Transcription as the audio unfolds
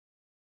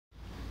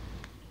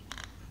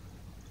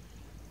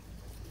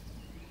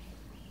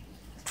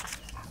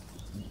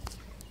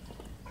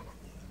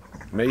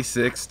May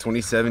 6,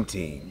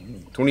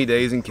 2017. 20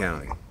 days and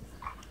counting.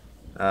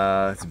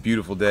 It's a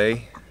beautiful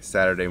day,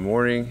 Saturday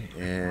morning,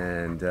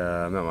 and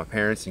I'm at my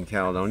parents in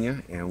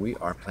Caledonia, and we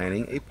are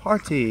planning a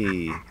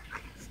party.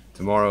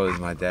 Tomorrow is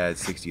my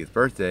dad's 60th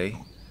birthday,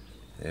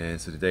 and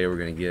so today we're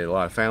going to get a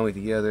lot of family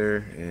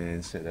together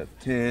and set up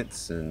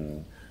tents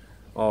and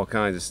all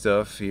kinds of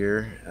stuff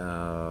here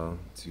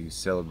to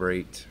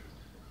celebrate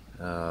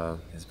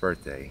his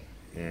birthday.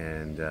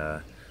 And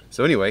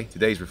so anyway,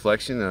 today's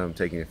reflection, I'm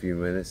taking a few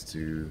minutes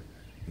to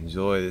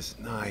enjoy this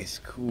nice,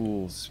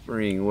 cool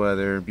spring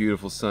weather,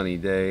 beautiful sunny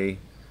day,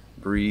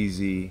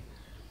 breezy,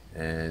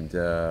 and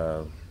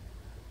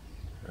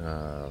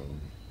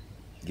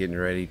getting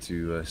ready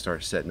to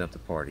start setting up the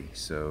party.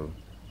 So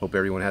hope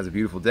everyone has a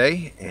beautiful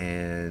day,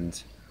 and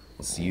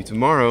we'll see you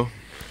tomorrow.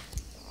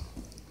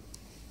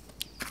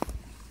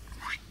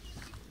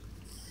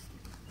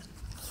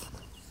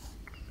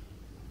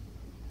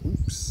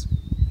 Oops.